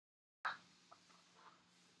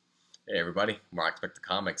Hey everybody, Mark Spector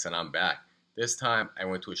Comics, and I'm back. This time I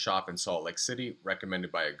went to a shop in Salt Lake City,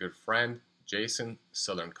 recommended by a good friend, Jason,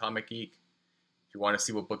 Southern Comic Geek. If you want to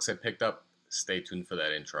see what books I picked up, stay tuned for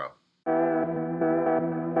that intro.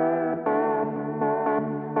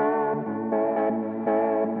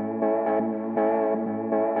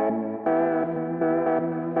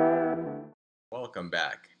 Welcome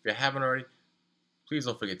back. If you haven't already, please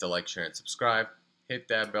don't forget to like, share, and subscribe. Hit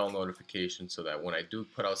that bell notification so that when I do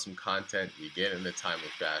put out some content, you get it in a timely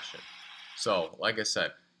fashion. So, like I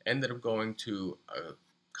said, ended up going to a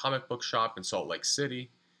comic book shop in Salt Lake City.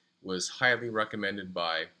 Was highly recommended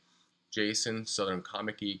by Jason, Southern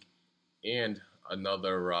Comic Geek, and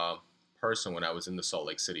another person when I was in the Salt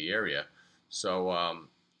Lake City area. So I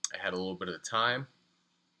had a little bit of the time,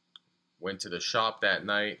 went to the shop that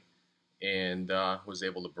night, and was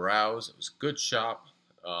able to browse. It was a good shop.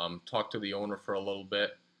 Talked to the owner for a little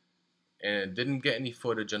bit, and didn't get any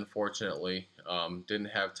footage, unfortunately.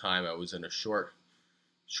 Didn't have time. I was in a short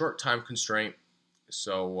time constraint,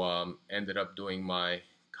 so ended up doing my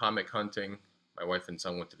comic hunting. My wife and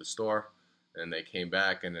son went to the store, and they came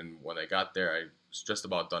back, and then when I got there, I was just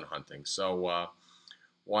about done hunting. So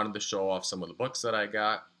wanted to show off some of the books that I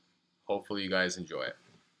got. Hopefully you guys enjoy it.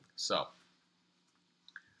 So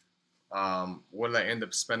what did I end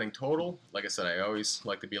up spending total? Like I said, I always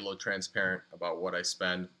like to be a little transparent about what I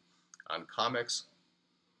spend on comics,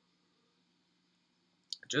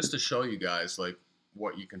 just to show you guys like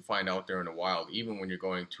what you can find out there in the wild, even when you're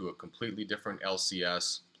going to a completely different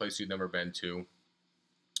LCS place you've never been to,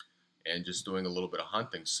 and just doing a little bit of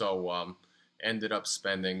hunting. So ended up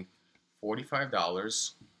spending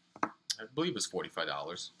 $45. I believe it's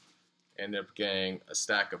 $45. Ended up getting a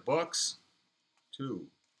stack of books, two,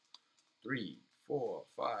 three, four,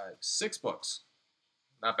 five, six books.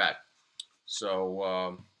 Not bad.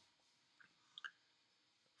 So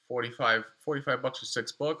 45 bucks for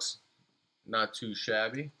six books. Not too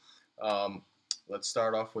shabby. Um, let's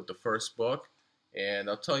start off with the first book, and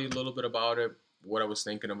I'll tell you a little bit about it, what I was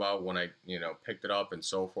thinking about when I, picked it up and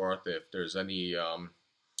so forth. If there's any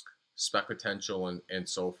spec potential and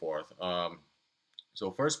so forth.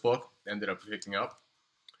 So first book ended up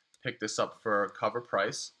picked this up for cover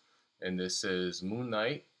price, and this is Moon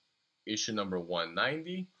Knight, issue number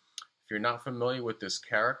 190. If you're not familiar with this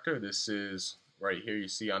character, this is right here. You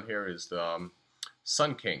see on here is the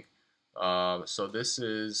Sun King. So this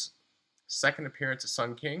is second appearance of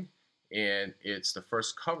Sun King, and it's the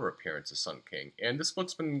first cover appearance of Sun King. And this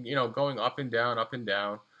book's been, going up and down, up and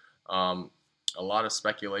down. Um, a lot of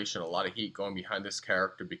speculation, a lot of heat going behind this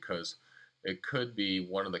character because it could be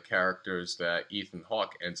one of the characters that Ethan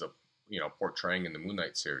Hawke ends up, portraying in the Moon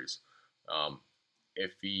Knight series. Um,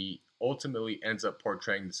 if he ultimately ends up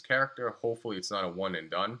portraying this character, hopefully it's not a one and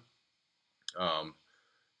done, um,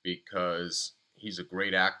 because he's a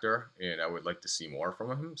great actor and I would like to see more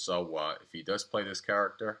from him. So if he does play this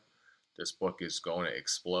character, this book is going to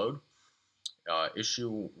explode.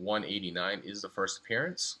 Issue 189 is the first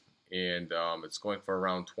appearance, and it's going for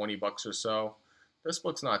around 20 bucks or so. This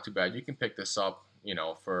book's not too bad. You can pick this up,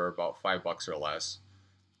 for about $5 or less.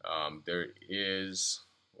 There is,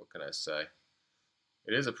 what can I say?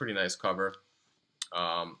 It is a pretty nice cover.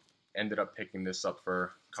 Ended up picking this up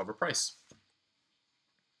for cover price.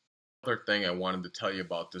 Other thing I wanted to tell you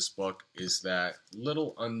about this book is that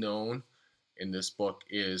little unknown in this book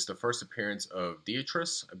is the first appearance of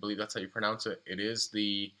Beatrice. I believe that's how you pronounce it. It is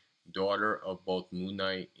the daughter of both Moon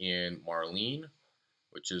Knight and Marlene,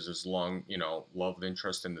 which is his long, love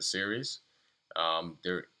interest in the series.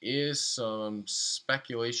 There is some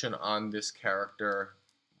speculation on this character,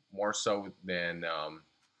 more so than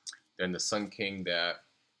the Sun King. That,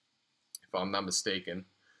 if I'm not mistaken,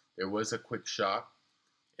 there was a quick shot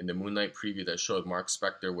in the Moon Knight preview that showed Mark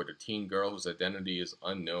Spector with a teen girl whose identity is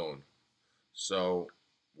unknown. So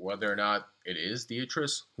whether or not it is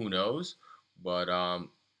Beatrice, who knows? But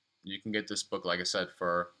you can get this book, like I said,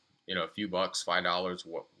 for a few bucks, $5,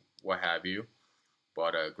 what have you.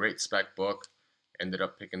 But a great spec book. Ended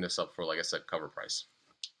up picking this up for, like I said, cover price.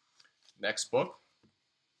 Next book,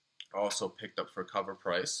 also picked up for cover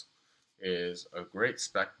price, is a great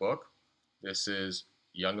spec book. This is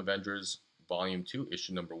Young Avengers Volume 2,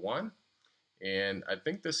 issue number 1. And I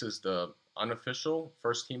think this is the unofficial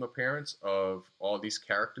first team appearance of all these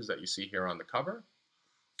characters that you see here on the cover.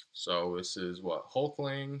 So this is what,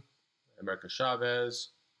 Hulkling, America Chavez,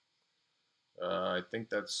 I think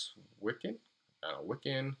that's Wiccan,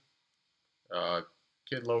 Wiccan, uh,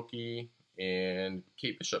 Kid Loki, and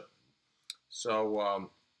Kate Bishop. So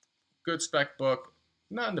good spec book,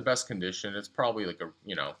 not in the best condition. It's probably like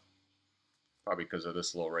probably because of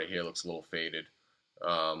this little right here, looks a little faded.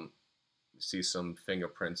 Um, see some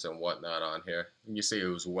fingerprints and whatnot on here. And you see it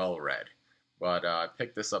was well read. But I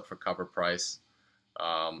picked this up for cover price.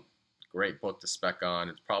 Um, Great book to spec on.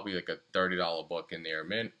 It's probably like a $30 book in there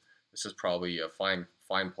mint. This is probably a fine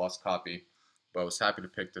plus copy, but I was happy to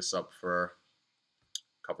pick this up for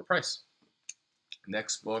cover price.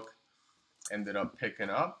 Next book ended up picking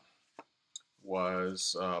up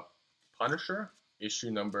was Punisher,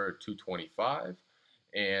 issue number 225.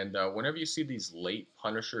 And whenever you see these late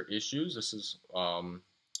Punisher issues, this is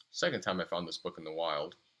second time I found this book in the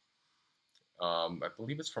wild. I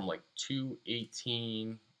believe it's from like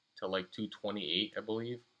 218 to like 228, I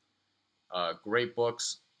believe. Great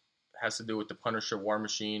books. Has to do with the Punisher War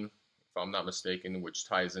Machine, if I'm not mistaken, which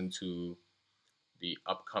ties into the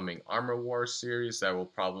upcoming Armor Wars series that will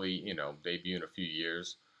probably, debut in a few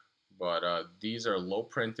years. But these are low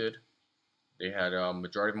printed. They had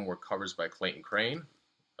majority of them were covers by Clayton Crane,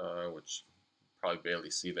 which you probably barely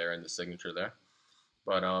see there in the signature there.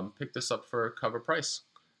 But picked this up for cover price.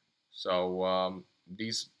 So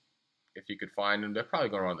these, if you could find them, they're probably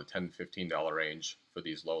going around the $10 to $15 range for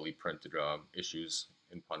these lowly printed issues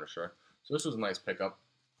in Punisher. So this was a nice pickup.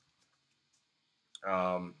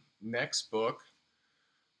 Next book,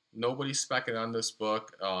 nobody's specking on this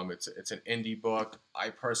book. It's an indie book. I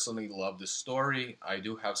personally love the story. I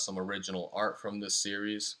do have some original art from this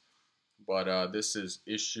series, but this is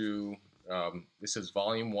this is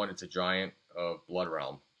volume 1. It's a giant of Blood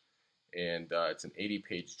Realm, and it's an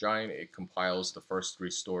 80-page giant. It compiles the first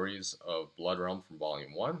 3 stories of Blood Realm from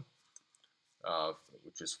volume 1,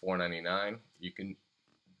 which is $4.99.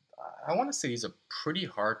 I want to say these are pretty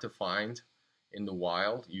hard to find in the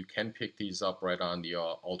wild. You can pick these up right on the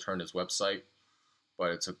Alternatives website,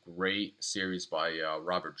 but it's a great series by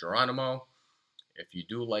Robert Geronimo. If you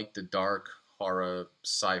do like the dark horror,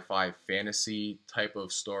 sci-fi, fantasy type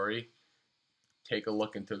of story, take a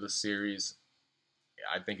look into the series.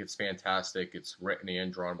 I think it's fantastic. It's written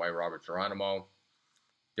and drawn by Robert Geronimo.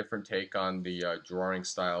 Different take on the drawing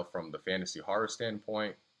style from the fantasy horror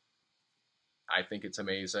standpoint. I think it's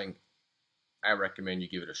amazing. I recommend you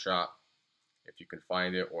give it a shot if you can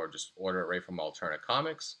find it, or just order it right from Alternate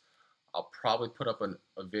Comics. I'll probably put up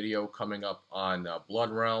a video coming up on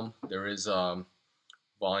Blood Realm. There is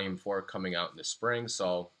volume 4 coming out in the spring,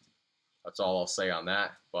 so that's all I'll say on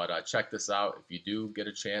that. But check this out. If you do get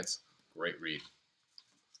a chance, great read.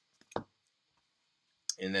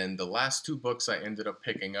 And then the last 2 books I ended up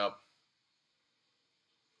picking up,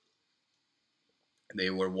 they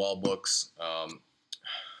were wall books.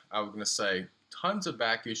 I was going to say tons of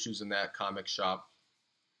back issues in that comic shop.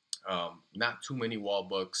 Not too many wall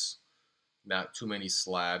books, not too many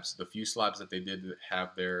slabs. The few slabs that they did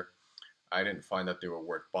have there, I didn't find that they were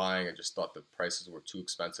worth buying. I just thought the prices were too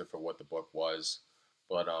expensive for what the book was.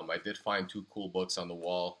 But I did find 2 cool books on the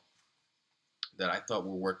wall that I thought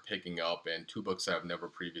were worth picking up, and 2 books that I've never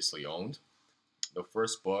previously owned. The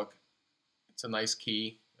first book, it's a nice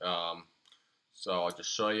key. So I'll just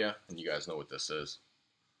show you, and you guys know what this is.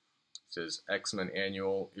 It says X-Men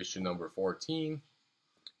Annual, issue number 14.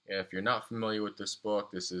 And if you're not familiar with this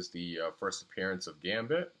book, this is the first appearance of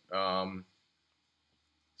Gambit.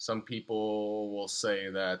 Some people will say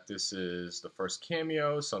that this is the first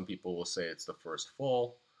cameo. Some people will say it's the first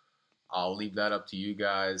full. I'll leave that up to you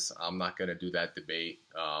guys. I'm not going to do that debate.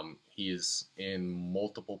 He is in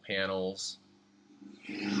multiple panels.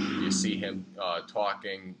 You see him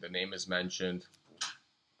talking. The name is mentioned.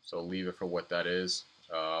 So leave it for what that is.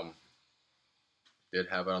 Did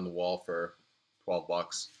have it on the wall for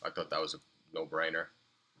 $12. I thought that was a no-brainer.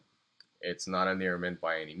 It's not a near mint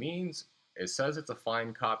by any means. It says it's a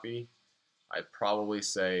fine copy. I'd probably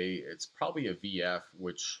say it's probably a VF,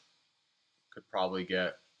 which could probably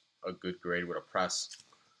get a good grade with a press.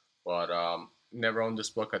 But never owned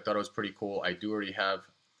this book. I thought it was pretty cool. I do already have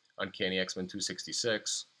Uncanny X-Men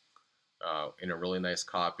 266 in a really nice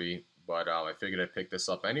copy. But I figured I'd pick this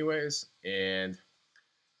up anyways. And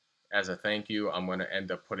as a thank you, I'm going to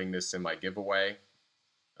end up putting this in my giveaway.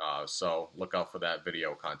 So look out for that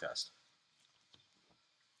video contest.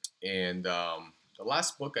 And the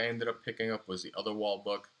last book I ended up picking up was the other wall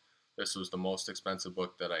book. This was the most expensive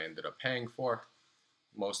book that I ended up paying for.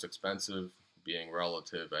 Most expensive being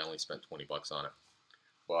relative. I only spent $20 on it.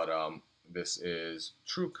 But this is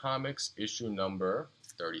True Comics issue number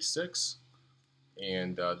 36.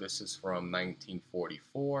 And this is from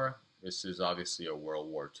 1944. This is obviously a World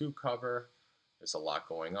War II cover. There's a lot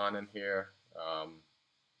going on in here.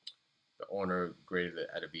 The owner graded it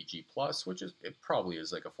at a VG+, which is, it probably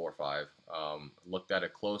is like a 4 or 5. Looked at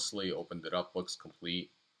it closely, opened it up, looks complete.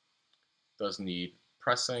 Does need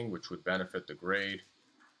pressing, which would benefit the grade.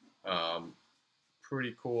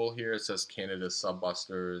 pretty cool here. It says Canada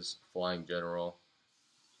Subbusters, Flying General.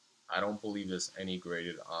 I don't believe there's any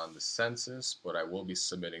graded on the census, but I will be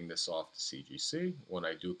submitting this off to CGC when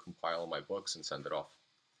I do compile my books and send it off.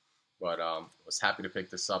 But was happy to pick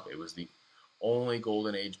this up. It was the only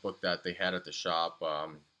Golden Age book that they had at the shop.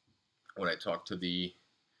 When I talked to the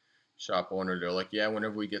shop owner, they're like, yeah,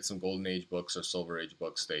 whenever we get some Golden Age books or Silver Age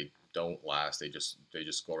books, they don't last. They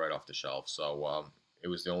just go right off the shelf. So it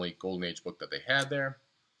was the only Golden Age book that they had there.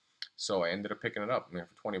 So I ended up picking it up. I mean,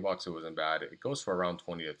 for 20 bucks, it wasn't bad. It goes for around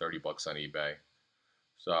 20 to 30 bucks on eBay.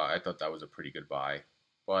 So I thought that was a pretty good buy.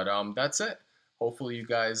 But that's it. Hopefully you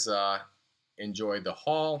guys enjoyed the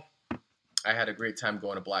haul. I had a great time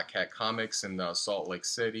going to Black Cat Comics in Salt Lake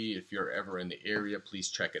City. If you're ever in the area, please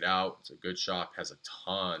check it out. It's a good shop. Has a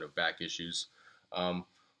ton of back issues.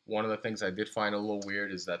 One of the things I did find a little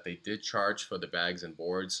weird is that they did charge for the bags and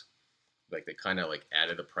boards. Like they kind of like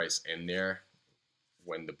added a price in there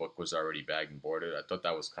when the book was already bagged and boarded. I thought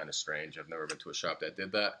that was kind of strange. I've never been to a shop that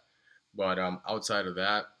did that. But outside of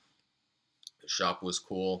that, the shop was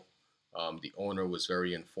cool. The owner was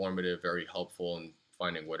very informative, very helpful in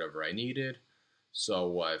finding whatever I needed.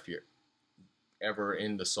 So if you're ever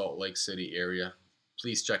in the Salt Lake City area,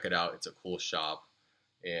 please check it out. It's a cool shop,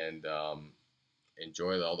 and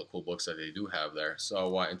enjoy all the cool books that they do have there.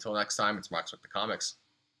 So until next time, it's Marks with the Comics.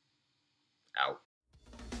 Out.